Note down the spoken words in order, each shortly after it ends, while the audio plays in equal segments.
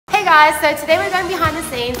guys, so today we're going behind the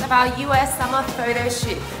scenes of our US summer photo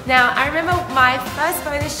shoot. Now, I remember my first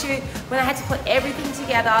photo shoot when I had to put everything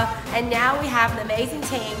together, and now we have an amazing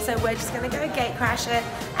team, so we're just going to go gate crash it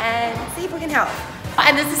and see if we can help.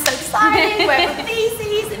 And this is so exciting. We're at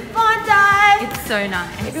Ravesis in Bondi. It's so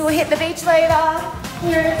nice. Maybe we'll hit the beach later.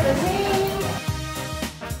 Here's the team.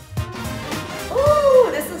 Ooh,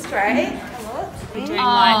 this is great. We're doing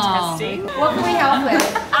light testing. What can we help with?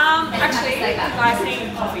 Actually, guys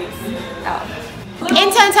need coffees. Oh.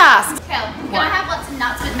 Intern task. Phil, you're gonna have lots of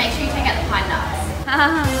nuts, but make sure you take out the pine nuts.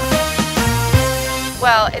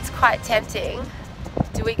 Well, it's quite tempting.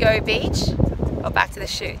 Do we go beach or back to the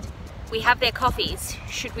shoot? We have their coffees.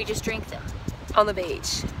 Should we just drink them? On the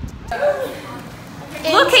beach.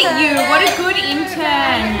 Look at you, what a good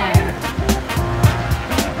intern.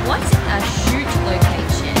 What's a shoot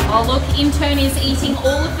location? Oh look, intern is eating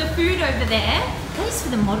all of the food over there. Thanks for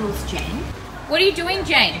the models, Jane. What are you doing,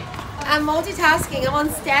 Jane? I'm multitasking. I'm on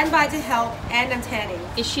standby to help and I'm tanning.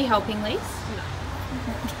 Is she helping, Lise? No.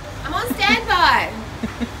 I'm on standby.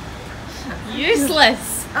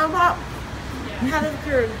 Useless. I'm up. How the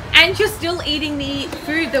crew. And you're still eating the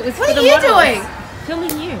food that was for the models. What are you doing?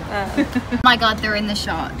 Filming you. Oh my god, they're in the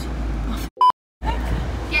shot.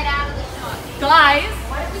 Get out of the shot. Guys,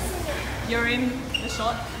 you're in the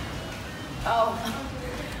shot. Oh.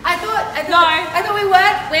 I thought we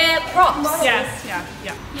weren't. We're props. Yes, yeah.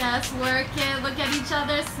 Yes, work it. Look at each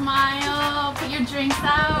other. Smile. Put your drinks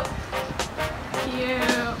out. Cute.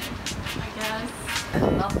 I guess.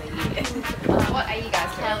 Lovely. What are you guys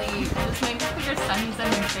doing? Kelly, just maybe put your sunnies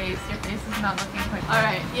on your face. Your face is not looking quite.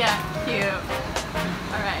 Alright, yeah, cute.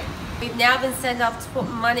 Alright. We've now been sent off to put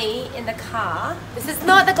money in the car. This is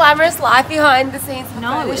not the glamorous life behind the scenes of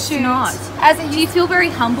No, photo it's shoots. not. As Do you feel very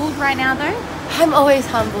humbled right now though? I'm always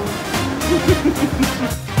humble.